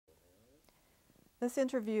This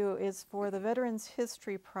interview is for the Veterans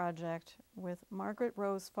History Project with Margaret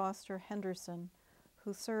Rose Foster Henderson,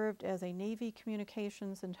 who served as a Navy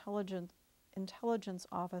Communications Intelligence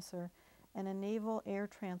Officer and a Naval Air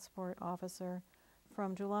Transport Officer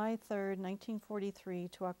from July 3, 1943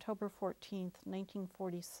 to October 14,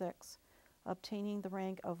 1946, obtaining the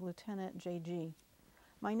rank of Lieutenant JG.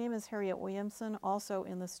 My name is Harriet Williamson. Also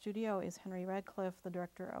in the studio is Henry Radcliffe, the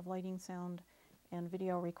Director of Lighting, Sound, and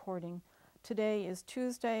Video Recording. Today is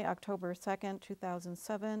Tuesday, October 2nd,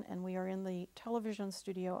 2007, and we are in the television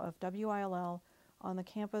studio of WILL on the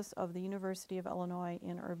campus of the University of Illinois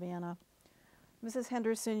in Urbana. Mrs.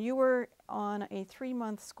 Henderson, you were on a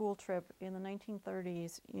 3-month school trip in the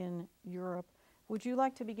 1930s in Europe. Would you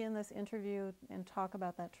like to begin this interview and talk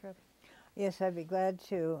about that trip? Yes, I'd be glad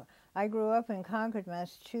to. I grew up in Concord,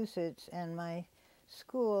 Massachusetts, and my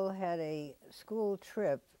school had a school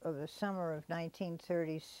trip of the summer of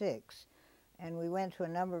 1936. And we went to a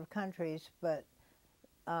number of countries, but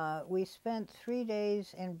we spent 3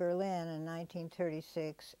 days in Berlin in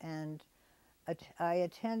 1936, and I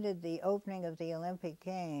attended the opening of the Olympic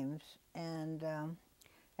Games, and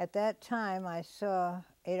at that time I saw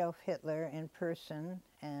Adolf Hitler in person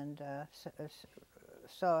and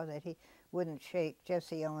saw that he wouldn't shake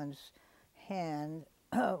Jesse Owens' hand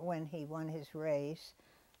when he won his race.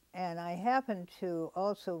 And I happened to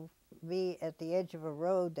also be at the edge of a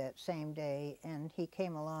road that same day, and he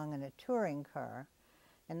came along in a touring car.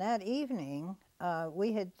 And that evening,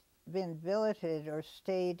 we had been billeted or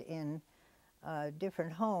stayed in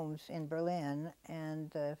different homes in Berlin, and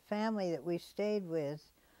the family that we stayed with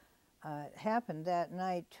happened that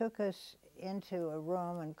night, took us into a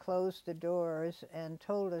room and closed the doors and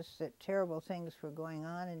told us that terrible things were going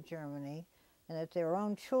on in Germany, and that their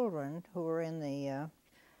own children, who were in the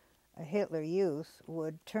Hitler Youth,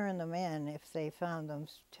 would turn them in if they found them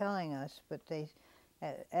telling us. But they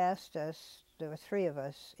asked us, there were 3 of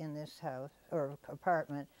us in this house or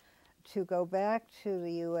apartment, to go back to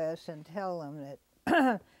the U.S. and tell them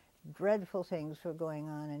that dreadful things were going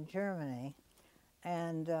on in Germany.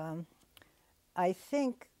 And I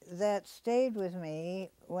think that stayed with me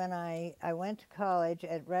when I went to college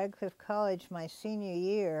at Radcliffe College my senior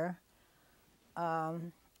year.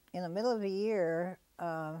 In the middle of the year,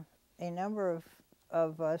 a number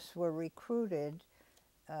of us were recruited,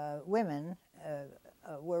 women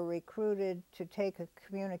were recruited to take a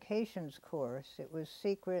communications course. It was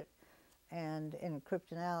secret and in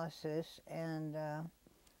cryptanalysis, and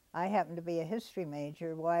I happened to be a history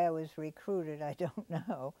major. Why I was recruited, I don't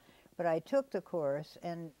know. But I took the course,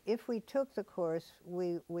 and if we took the course,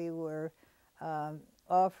 we were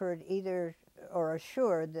offered either or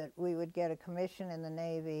assured that we would get a commission in the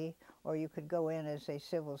Navy, or you could go in as a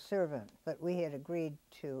civil servant. But we had agreed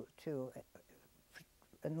to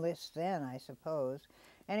enlist then, I suppose.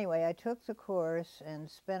 Anyway, I took the course and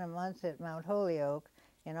spent a month at Mount Holyoke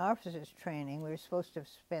in officers training. We were supposed to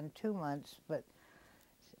spend 2 months, but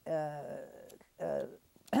the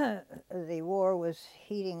war was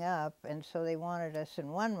heating up, and so they wanted us in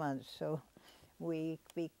 1 month. So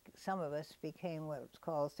some of us became what's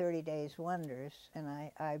called 30 Days Wonders, and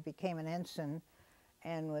I became an ensign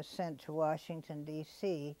and was sent to Washington,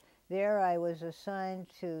 D.C. There I was assigned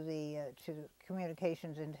to the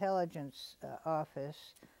Communications Intelligence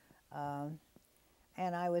Office,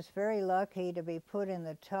 and I was very lucky to be put in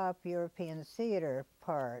the top European theater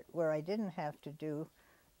part, where I didn't have to do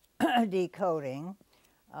decoding,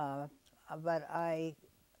 but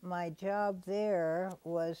my job there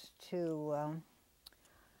was to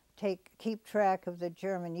keep track of the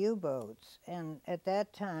German U-boats. And at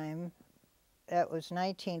that time, that was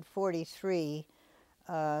 1943,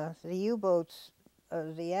 the U-boats,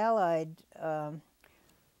 the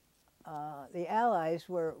Allies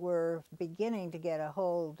were beginning to get a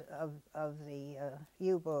hold of the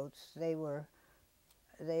U-boats. They were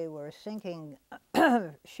sinking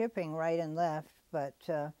shipping right and left, but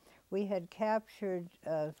we had captured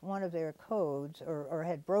one of their codes, or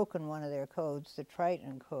had broken one of their codes, the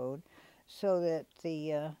Triton code, so that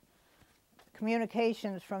the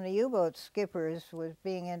communications from the U-boat skippers was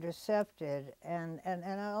being intercepted, and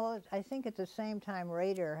I think at the same time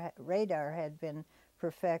radar had been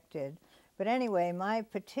perfected. But anyway, my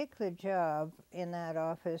particular job in that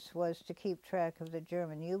office was to keep track of the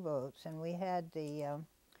German U-boats, and we had the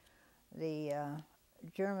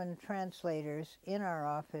German translators in our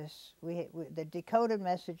office. The decoded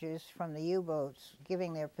messages from the U-boats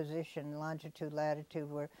giving their position, longitude, latitude,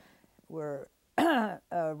 were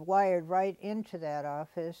wired right into that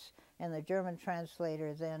office, and the German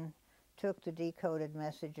translator then took the decoded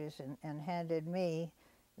messages and handed me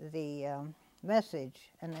the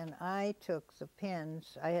message, and then I took the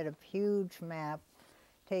pins. I had a huge map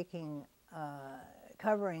taking,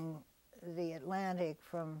 covering the Atlantic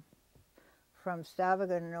from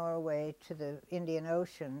Stavanger, Norway to the Indian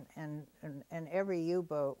Ocean, and every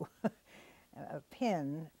U-boat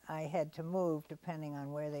pin I had to move depending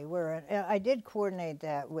on where they were. And I did coordinate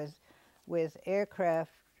that with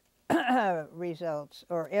aircraft results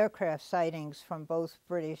or aircraft sightings from both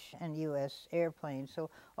British and U.S. airplanes. So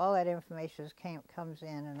all that information comes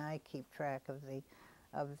in, and I keep track of the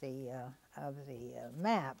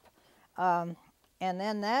map. And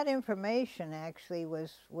then that information actually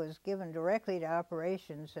was given directly to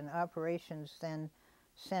operations, and operations then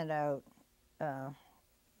sent out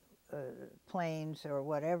planes or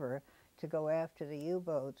whatever to go after the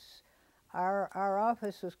U-boats. Our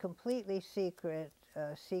office was completely secret,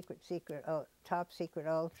 top secret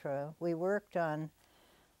ultra. We worked on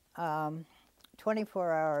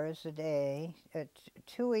 24 hours a day,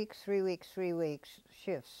 2 weeks, 3 weeks, 3 weeks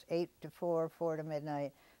shifts, 8 to 4, 4 to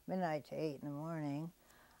midnight, midnight to 8 in the morning.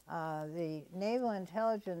 The Naval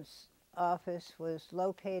Intelligence Office was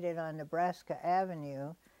located on Nebraska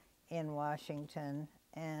Avenue in Washington,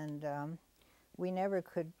 and we never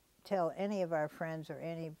could tell any of our friends or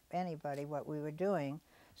anybody what we were doing.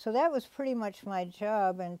 So that was pretty much my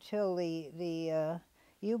job until the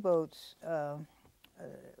U-boats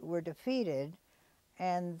were defeated.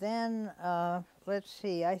 And then, let's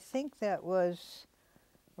see, I think that was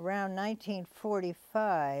around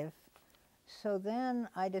 1945. So then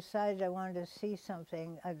I decided I wanted to see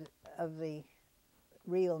something of the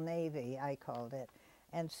real Navy, I called it.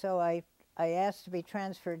 And so I asked to be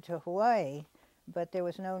transferred to Hawaii, but there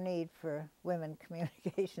was no need for women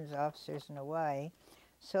communications officers in Hawaii.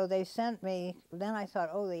 So they sent me, then I thought,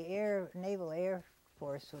 oh, the Naval Air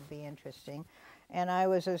Force would be interesting. And I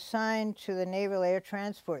was assigned to the Naval Air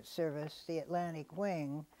Transport Service, the Atlantic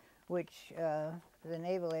Wing, which the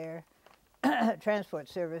Naval Air Transport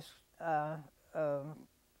Service had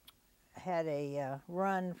a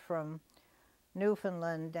run from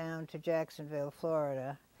Newfoundland down to Jacksonville,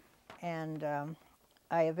 Florida. And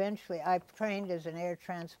I trained as an air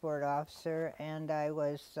transport officer, and I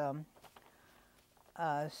was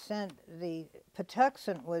sent, the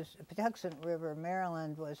Patuxent River,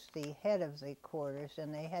 Maryland was the head of the quarters,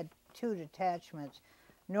 and they had 2 detachments.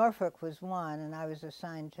 Norfolk was one, and I was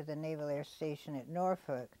assigned to the Naval Air Station at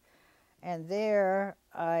Norfolk. And there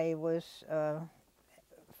I was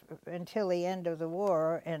until the end of the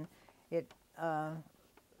war, and it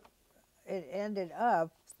ended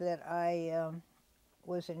up that I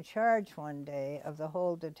was in charge one day of the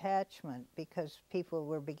whole detachment because people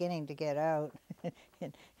were beginning to get out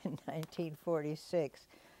in 1946.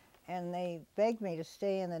 And they begged me to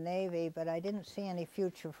stay in the Navy, but I didn't see any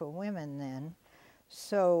future for women then.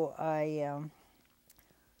 So I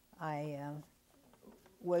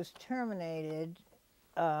was terminated,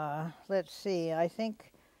 let's see, I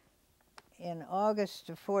think in August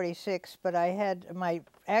of 46, but I had, my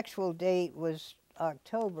actual date was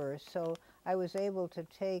October, so I was able to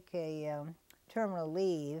take a terminal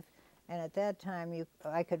leave, and at that time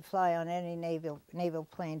I could fly on any naval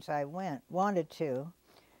planes I wanted to.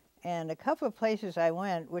 And a couple of places I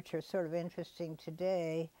went, which are sort of interesting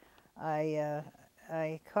today, I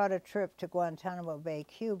caught a trip to Guantanamo Bay,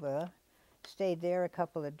 Cuba, stayed there a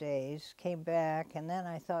couple of days, came back, and then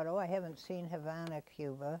I thought, oh, I haven't seen Havana,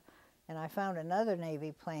 Cuba, and I found another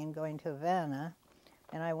Navy plane going to Urbana,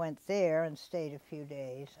 and I went there and stayed a few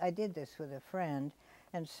days. I did this with a friend,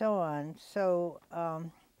 and so on. So,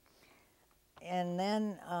 and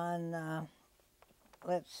then on,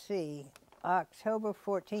 let's see, October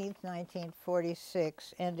 14th,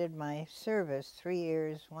 1946, ended my service, 3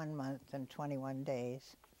 years, 1 month, and 21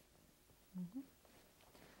 days. Mm-hmm.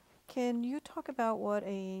 Can you talk about what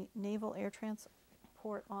a Naval Air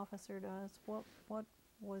Transport Officer does? What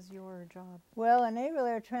was your job? Well, a Naval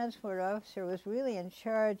Air Transport Officer was really in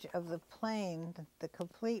charge of the plane, the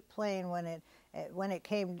complete plane, when it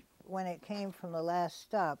came from the last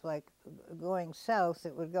stop. Like going south,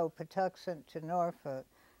 it would go Patuxent to Norfolk,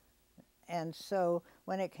 and so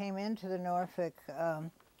when it came into the Norfolk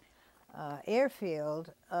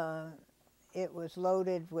airfield, it was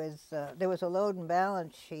loaded with. There was a load and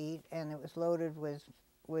balance sheet, and it was loaded with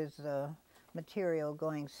material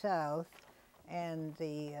going south. And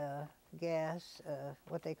the gas,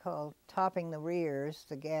 what they call topping the rears,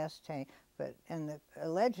 the gas tank.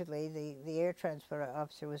 Allegedly, the air transport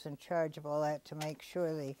officer was in charge of all that to make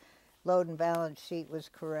sure the load and balance sheet was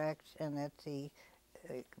correct and that the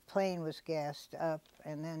plane was gassed up.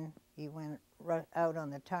 And then you went out on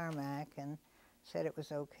the tarmac and said it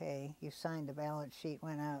was okay. You signed the balance sheet,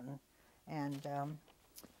 went out and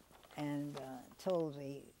told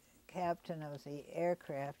the captain of the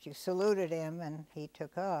aircraft, you saluted him, and he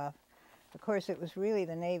took off. Of course, it was really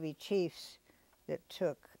the Navy chiefs that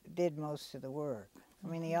did most of the work. I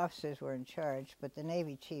mean, the officers were in charge, but the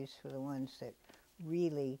Navy chiefs were the ones that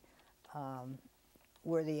really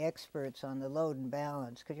were the experts on the load and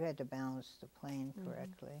balance, because you had to balance the plane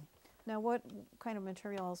correctly. Now, what kind of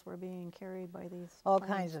materials were being carried by these All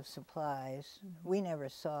planes? kinds of supplies. We never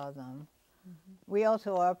saw them. We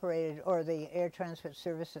also operated, or the Air Transport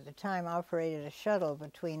Service at the time operated a shuttle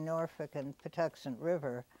between Norfolk and Patuxent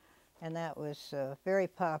River, and that was very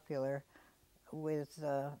popular with,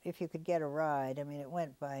 if you could get a ride. I mean, it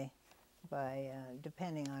went by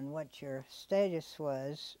depending on what your status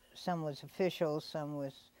was. Some was official, some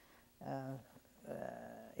was,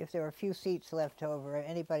 if there were a few seats left over,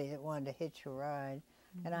 anybody that wanted to hitch a ride.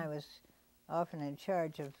 And I was often in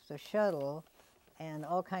charge of the shuttle, and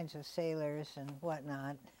all kinds of sailors and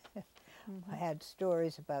whatnot. I had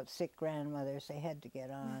stories about sick grandmothers they had to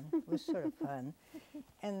get on. It was sort of fun.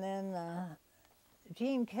 And then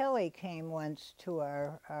Gene Kelly came once to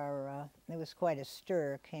our it was quite a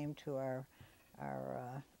stir, came to our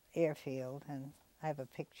airfield, and I have a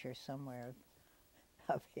picture somewhere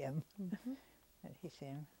of him. That he's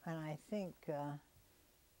in. And I think,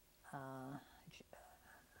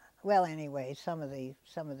 well, anyway, some of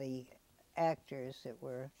the actors that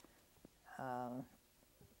were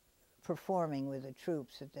performing with the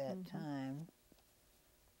troops at that time.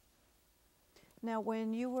 Now,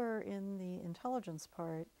 when you were in the intelligence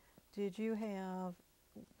part, did you have,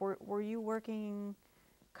 were you working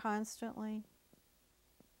constantly?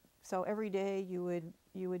 So every day you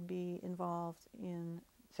would be involved in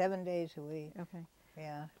 7 days a week. Okay.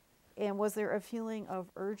 Yeah. And was there a feeling of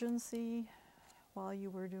urgency while you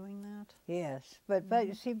were doing that? Yes, but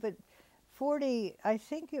you see, but 40, I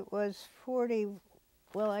think it was 40.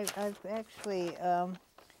 Well, I've actually,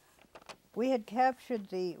 we had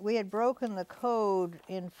we had broken the code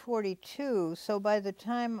in 42. So by the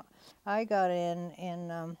time I got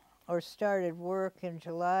in or started work in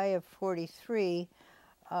July of 43,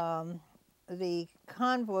 the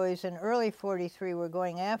convoys in early 43 were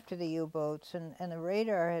going after the U-boats, and the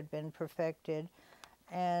radar had been perfected,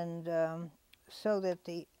 and so that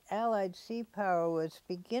the Allied sea power was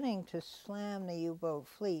beginning to slam the U-boat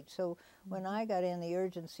fleet. So when I got in, the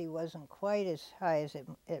urgency wasn't quite as high as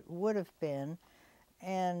it would have been,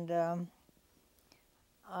 and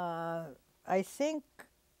I think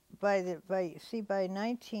by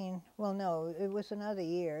 19, well, no, it was another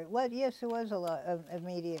year. Well, yes, there was a lot of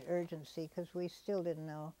immediate urgency, because we still didn't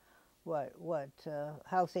know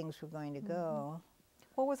how things were going to go.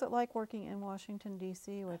 What was it like working in Washington,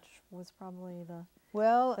 D.C., which was probably the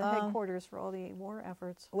headquarters for all the war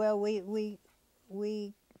efforts? Well, we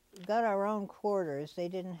got our own quarters. They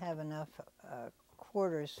didn't have enough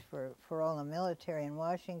quarters for all the military in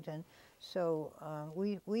Washington. So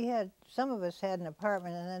we had, some of us had an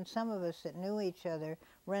apartment, and then some of us that knew each other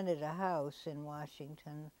rented a house in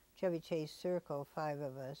Washington, Chevy Chase Circle, 5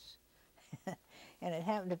 of us. And it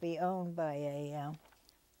happened to be owned by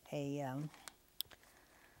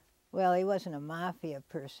well, he wasn't a mafia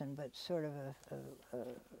person, but sort of a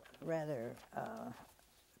rather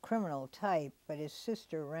criminal type, but his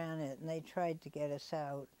sister ran it, and they tried to get us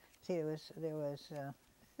out. See, there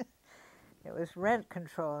was rent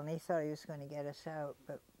control, and he thought he was going to get us out,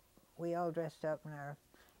 but we all dressed up in our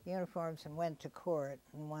uniforms and went to court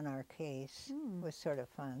and won our case. It was sort of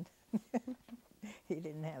fun. He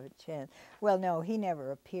didn't have a chance. Well, no, he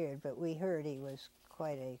never appeared, but we heard he was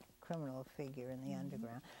quite a criminal figure in the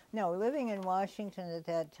underground. No, living in Washington at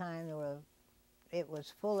that time, it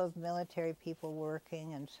was full of military people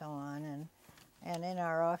working and so on, and in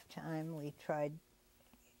our off time we tried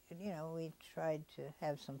to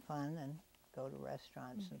have some fun and go to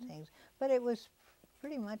restaurants and things, but it was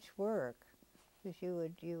pretty much work, because you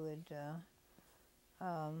would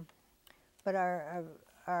but our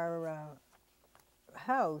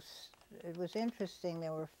house, it was interesting.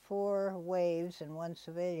 There were 4 waves and 1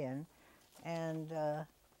 civilian, and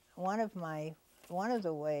one of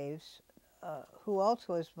the waves, who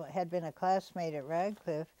also had been a classmate at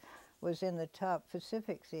Radcliffe, was in the top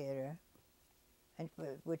Pacific Theater, and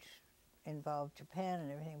which involved Japan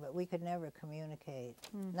and everything, but we could never communicate.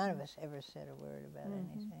 None of us ever said a word about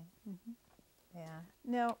anything. Yeah.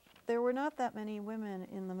 Now, there were not that many women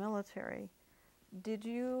in the military. Did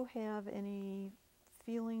you have any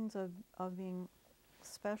feelings of being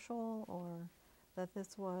special, or that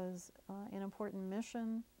this was an important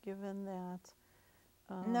mission, given that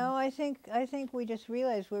No, I think we just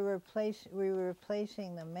realized we were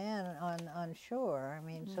replacing the men on shore. I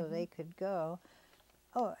mean, so they could go.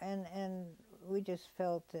 Oh, and we just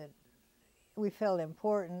felt that we felt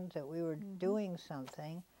important, that we were doing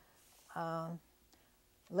something.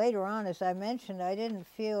 Later on, as I mentioned, I didn't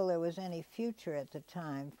feel there was any future at the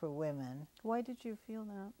time for women. Why did you feel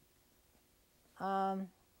that?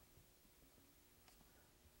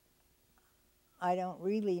 I don't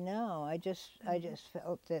really know. I just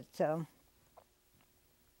felt that.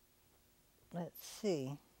 Let's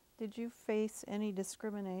see. Did you face any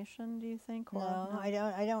discrimination, do you think? No, I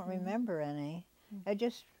don't remember any. I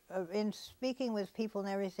just, in speaking with people and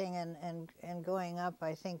everything, and going up,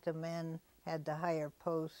 I think the men had the higher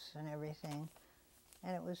posts and everything,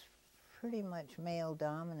 and it was pretty much male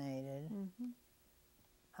dominated.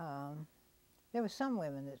 There were some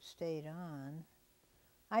women that stayed on.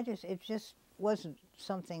 It just wasn't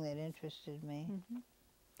something that interested me.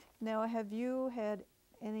 Now, have you had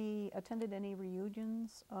attended any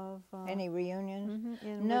reunions of? Any reunions?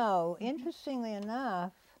 No. Interestingly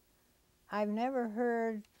enough, I've never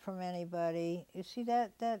heard from anybody. You see,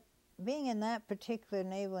 that being in that particular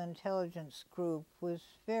naval intelligence group was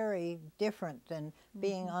very different than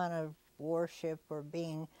being on a warship or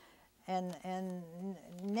being, and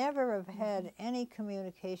never have had any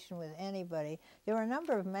communication with anybody. There were a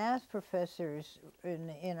number of math professors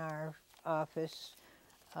in our office,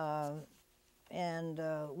 and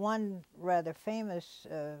one rather famous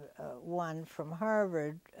one from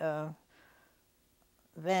Harvard,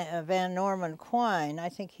 Van Norman Quine. I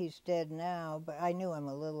think he's dead now, but I knew him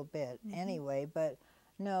a little bit anyway. But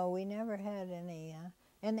no, we never had any,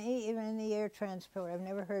 and even in the air transport, I've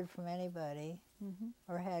never heard from anybody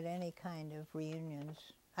or had any kind of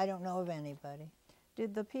reunions. I don't know of anybody.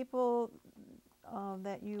 Did the people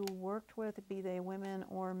that you worked with, be they women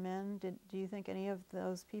or men, do you think any of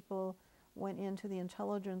those people went into the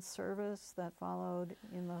intelligence service that followed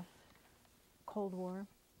in the Cold War?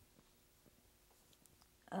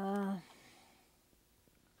 I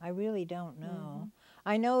really don't know.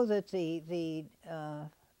 I know that the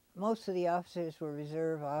most of the officers were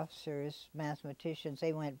reserve officers, mathematicians.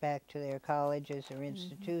 They went back to their colleges or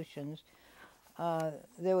institutions.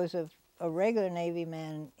 There was a regular Navy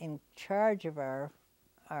man in charge of our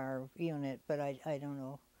unit, but I don't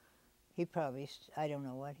know. He probably, I don't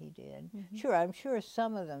know what he did. Sure, I'm sure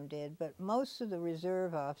some of them did, but most of the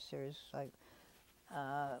reserve officers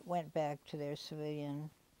went back to their civilian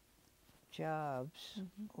jobs.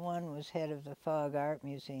 One was head of the Fogg Art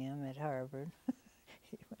Museum at Harvard.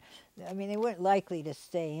 I mean, they weren't likely to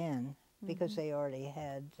stay in because they already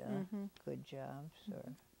had good jobs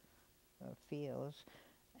or fields.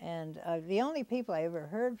 And the only people I ever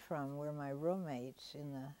heard from were my roommates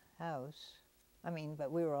in the house. I mean,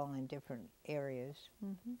 but we were all in different areas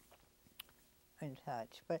in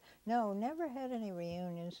touch. But no, never had any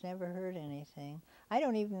reunions, never heard anything. I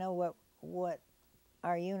don't even know what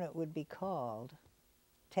our unit would be called,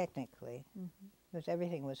 technically, because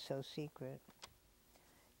everything was so secret.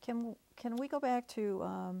 Can we go back to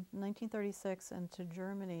 1936 and to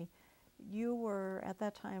Germany? You were, at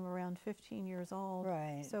that time, around 15 years old.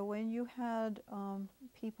 Right. So when you had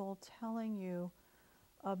people telling you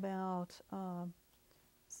about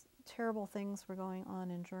terrible things were going on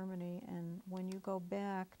in Germany, and when you go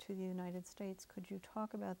back to the United States, could you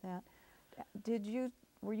talk about that?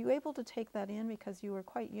 Were you able to take that in because you were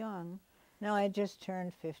quite young? No, I just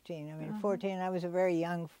turned 15. I mean, 14, I was a very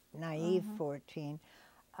young, naive 14.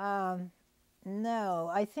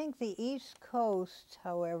 No, I think the East Coast,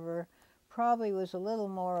 however, probably was a little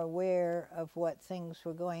more aware of what things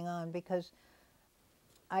were going on, because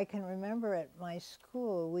I can remember at my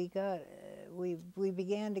school we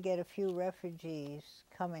began to get a few refugees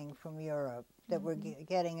coming from Europe that were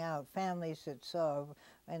getting out, families that saw,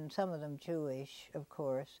 and some of them Jewish, of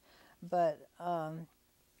course, but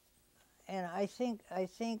and I think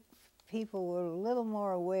people were a little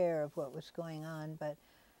more aware of what was going on. But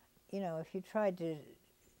you know, if you tried to,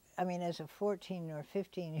 I mean, as a 14 or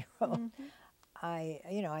 15-year-old,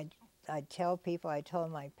 I'd tell people, I told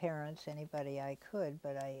my parents, anybody I could,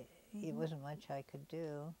 but it wasn't much I could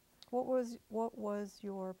do. What was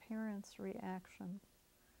your parents' reaction?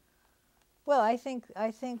 Well, I think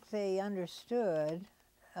they understood,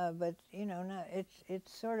 but you know,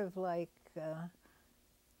 it's sort of like,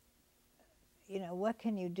 you know, what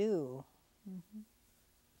can you do?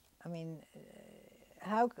 I mean,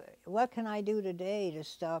 what can I do today to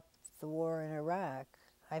stop the war in Iraq?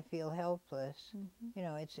 I feel helpless. You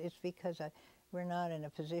know, it's because we're not in a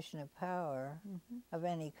position of power of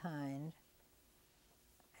any kind.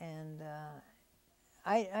 And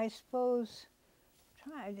I suppose,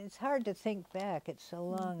 It's hard to think back. It's so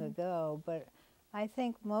long ago, but I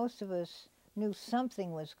think most of us knew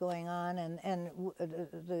something was going on, and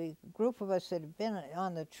the group of us that had been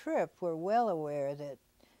on the trip were well aware that,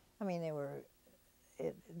 I mean,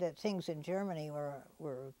 that things in Germany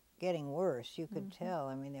were getting worse. You could tell.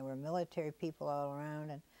 I mean, there were military people all around,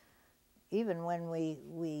 and even when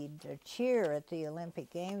we'd cheer at the Olympic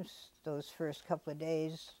Games those first couple of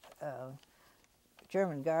days,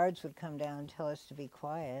 German guards would come down and tell us to be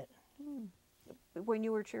quiet. When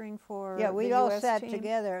you were cheering for yeah, we'd the all US sat team?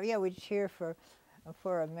 together. Yeah, we'd cheer for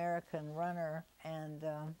American runner, and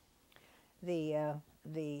the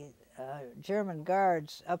German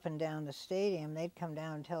guards up and down the stadium, they'd come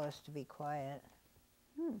down and tell us to be quiet.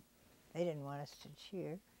 They didn't want us to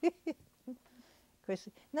cheer. Of course,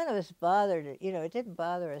 none of us bothered it. You know, it didn't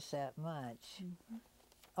bother us that much.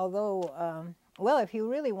 Although, well, if you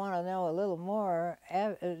really want to know a little more,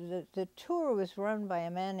 the tour was run by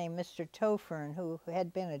a man named Mr. Tofern, who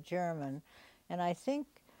had been a German, and I think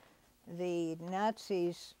the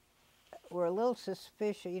Nazis were a little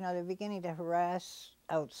suspicious. You know, they're beginning to harass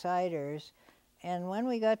outsiders, and when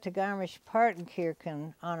we got to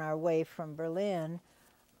Garmisch-Partenkirchen on our way from Berlin,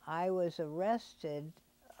 I was arrested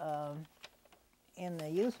in the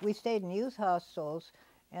youth. We stayed in youth hostels,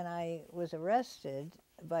 and I was arrested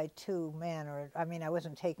by two men, or I mean, I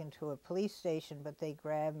wasn't taken to a police station, but they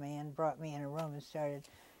grabbed me and brought me in a room and started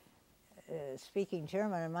speaking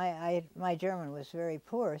German, and my German was very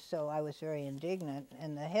poor, so I was very indignant.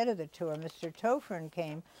 And the head of the tour, Mr. Tofern,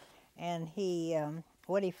 came, and he,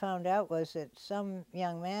 what he found out was that some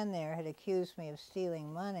young man there had accused me of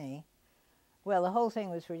stealing money. Well, the whole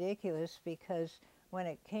thing was ridiculous, because when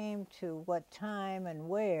it came to what time and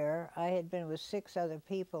where, I had been with 6 other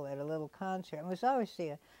people at a little concert. It was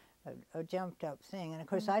obviously a jumped up thing, and of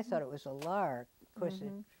course I thought it was a lark. Of course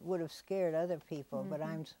it would have scared other people, but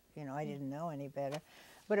you know, I didn't know any better.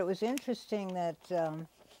 But it was interesting that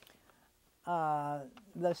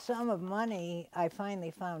the sum of money I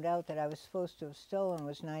finally found out that I was supposed to have stolen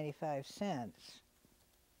was 95 cents.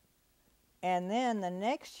 And then the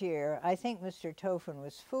next year, I think Mr. Tofern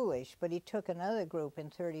was foolish, but he took another group in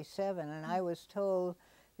 37, and I was told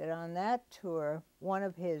that on that tour, one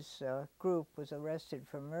of his group was arrested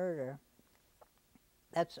for murder.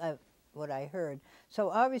 That's what I heard. So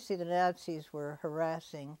obviously the Nazis were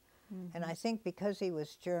harassing, and I think because he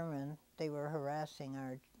was German, they were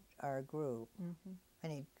harassing our group,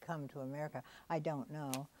 and he'd come to America. I don't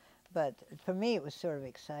know, but for me it was sort of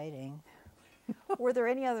exciting. Were there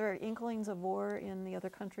any other inklings of war in the other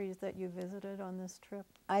countries that you visited on this trip?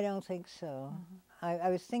 I don't think so. I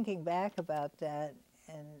was thinking back about that,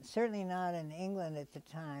 and certainly not in England at the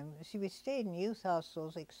time. See, we stayed in youth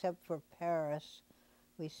hostels except for Paris.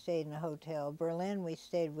 We stayed in a hotel. Berlin, we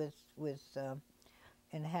stayed with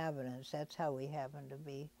inhabitants. That's how we happened to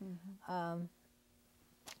be.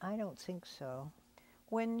 I don't think so.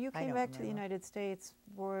 When you came back to the remember. United States,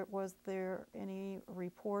 was there any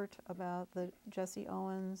report about the Jesse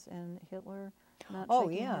Owens and Hitler not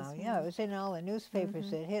shaking his hand? Yeah, it was in all the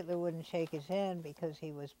newspapers that Hitler wouldn't shake his hand because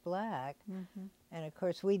he was black. And of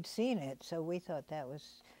course we'd seen it, so we thought that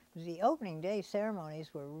was the opening day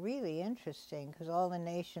ceremonies were really interesting, because all the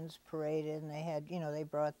nations paraded, and they had, you know, they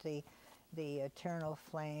brought the eternal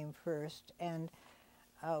flame first, and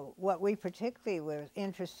what we particularly was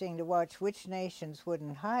interesting to watch, which nations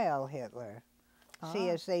wouldn't Heil Hitler. See,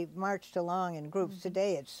 as they marched along in groups.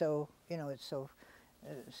 Today it's so, you know, it's so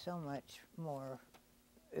much more,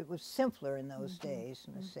 it was simpler in those days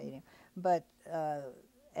in the stadium. But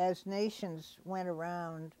as nations went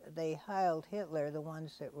around, they Heiled Hitler, the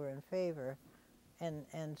ones that were in favor.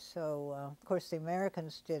 And so, of course, the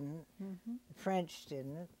Americans didn't, the French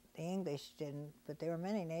didn't, the English didn't, but there were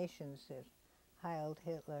many nations that Heiled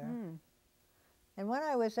Hitler. And when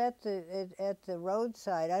I was at the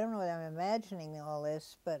roadside, I don't know whether I'm imagining all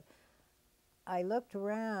this, but I looked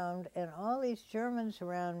around, and all these Germans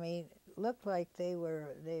around me looked like they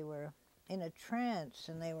were in a trance,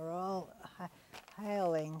 and they were all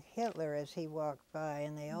hailing Hitler as he walked by,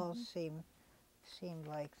 and they all seemed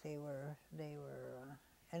like they were.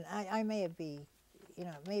 And I may be, you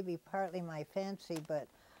know, maybe partly my fancy, but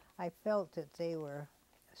I felt that they were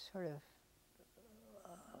sort of,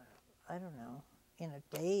 I don't know, in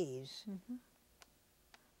a daze.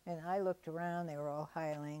 And I looked around, they were all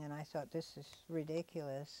hailing, and I thought, this is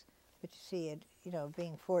ridiculous. But you see, it, you know,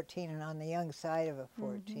 being 14 and on the young side of a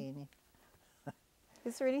 14.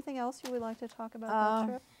 Is there anything else you would like to talk about that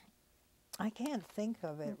trip? I can't think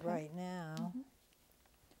of it right now.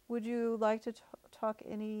 Would you like to talk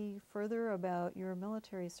any further about your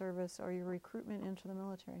military service or your recruitment into the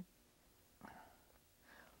military?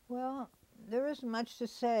 Well, there isn't much to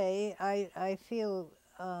say. I feel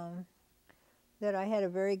that I had a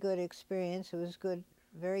very good experience. It was good,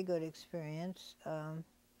 very good experience,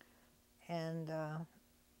 and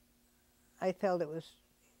I felt it was.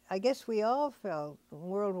 I guess we all felt in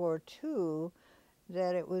World War II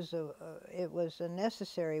that it was a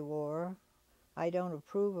necessary war. I don't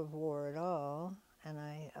approve of war at all, and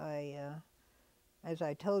as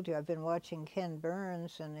I told you, I've been watching Ken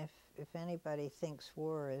Burns, and if anybody thinks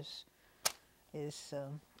war is a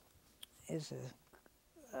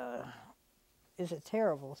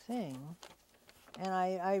terrible thing, and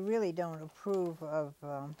I really don't approve of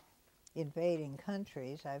invading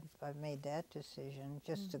countries. I've made that decision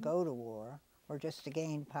just to go to war, or just to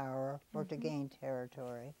gain power, or to gain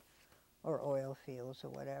territory, or oil fields, or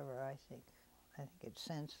whatever. I think it's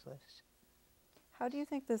senseless. How do you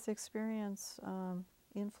think this experience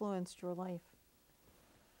influenced your life?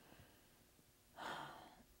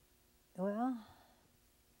 Well,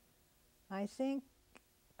 I think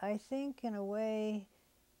in a way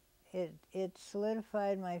it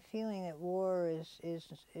solidified my feeling that war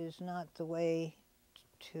is not the way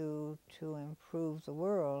to improve the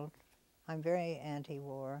world. I'm very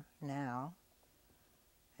anti-war now,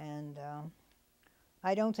 and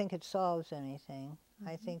I don't think it solves anything.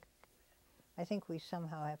 I think we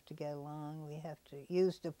somehow have to get along. We have to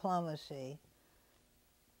use diplomacy,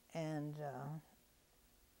 and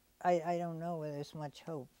I don't know whether there's much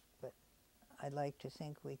hope, but I'd like to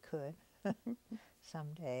think we could.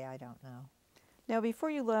 Someday, I don't know. Now,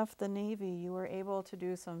 before you left the Navy, you were able to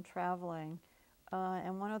do some traveling,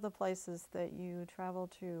 and one of the places that you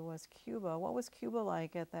traveled to was Cuba. What was Cuba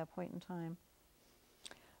like at that point in time?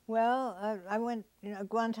 Well, I went,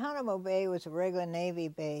 Guantanamo Bay was a regular Navy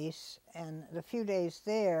base, and the few days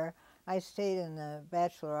there, I stayed in the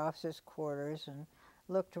bachelor officers' quarters and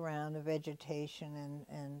looked around the vegetation,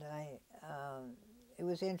 and it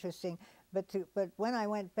was interesting. But when I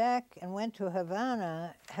went back and went to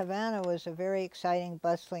Havana, Havana was a very exciting,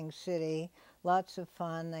 bustling city, lots of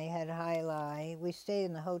fun. They had jai alai. We stayed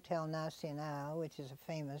in the Hotel Nacional, which is a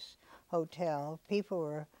famous hotel.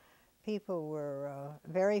 People were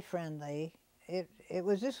very friendly.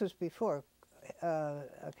 This was before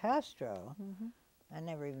Castro. I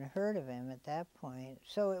never even heard of him at that point.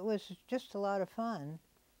 So it was just a lot of fun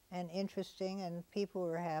and interesting, and people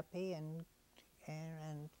were happy, and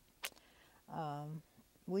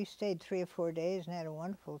we stayed 3 or 4 days and had a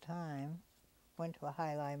wonderful time. Went to a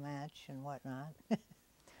jai alai match and whatnot.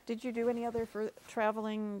 Did you do any other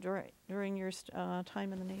traveling during your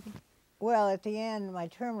time in the Navy? Well, at the end, my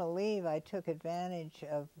terminal leave, I took advantage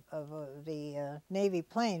of the Navy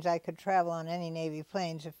planes. I could travel on any Navy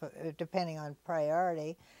planes depending on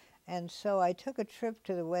priority. And so I took a trip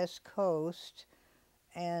to the West Coast,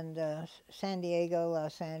 and San Diego,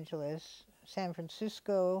 Los Angeles, San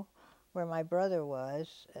Francisco, where my brother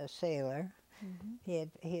was a sailor. He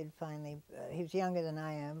had finally, he was younger than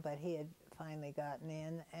I am, but he had finally gotten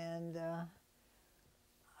in, and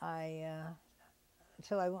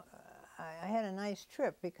so I had a nice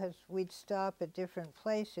trip because we'd stop at different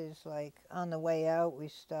places. Like on the way out, we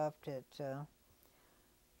stopped at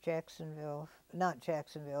Jacksonville, not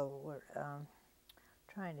Jacksonville, we're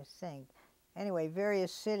trying to think. Anyway,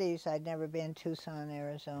 various cities I'd never been, Tucson,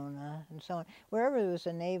 Arizona, and so on. Wherever there was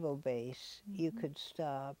a naval base, you could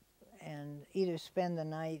stop and either spend the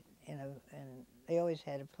night and they always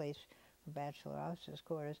had a place for bachelor officers'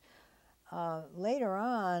 quarters. Later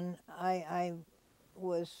on, I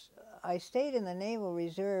stayed in the Naval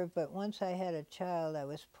Reserve, but once I had a child, I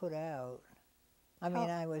was put out.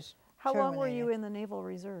 I was How long were terminated. you in the Naval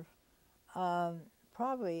Reserve?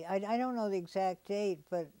 Probably, I don't know the exact date,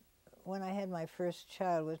 but when I had my first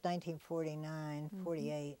child was 1949,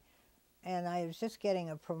 48, and I was just getting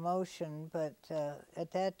a promotion, but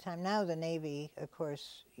at that time, now the Navy, of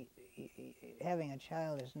course, having a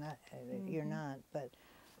child is not, you're not, but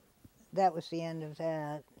that was the end of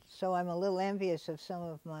that. So I'm a little envious of some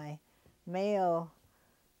of my male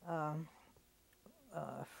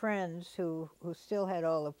friends who still had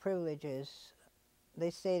all the privileges. They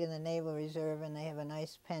stayed in the Naval Reserve and they have a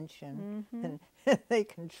nice pension, and they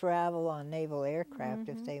can travel on naval aircraft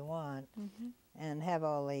if they want, and have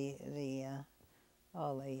all the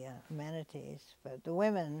amenities. But the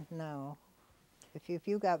women, no. If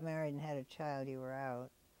you got married and had a child, you were out.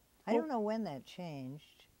 I don't know when that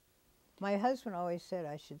changed. My husband always said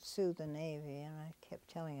I should sue the Navy, and I kept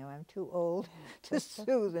telling him I'm too old to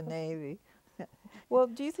sue the Navy. Well,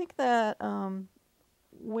 do you think that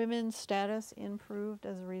women's status improved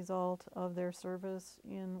as a result of their service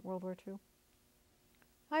in World War II?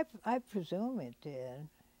 I presume it did,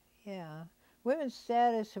 yeah. Women's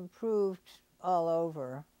status improved all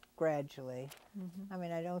over gradually. Mm-hmm. I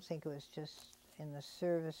mean, I don't think it was just in the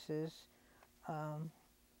services.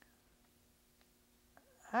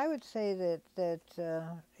 I would say that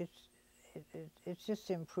it's just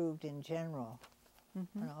improved in general,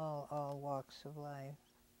 Mm-hmm. in all walks of life.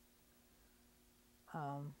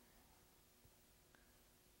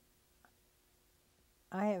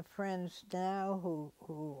 I have friends now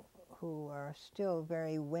who are still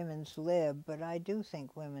very women's lib, but I do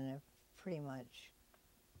think women are pretty much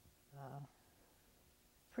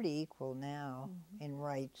pretty equal now in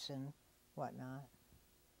rights and whatnot.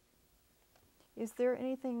 Is there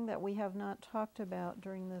anything that we have not talked about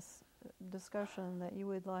during this discussion that you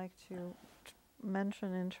would like to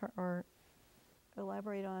mention or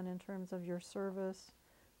elaborate on in terms of your service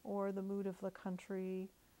or the mood of the country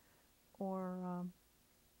or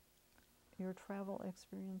your travel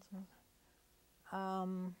experiences? I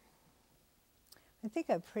think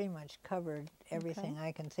I've pretty much covered everything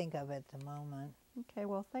I can think of at the moment. Okay,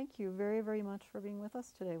 well, thank you very, very much for being with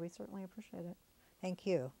us today. We certainly appreciate it. Thank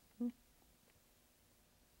you.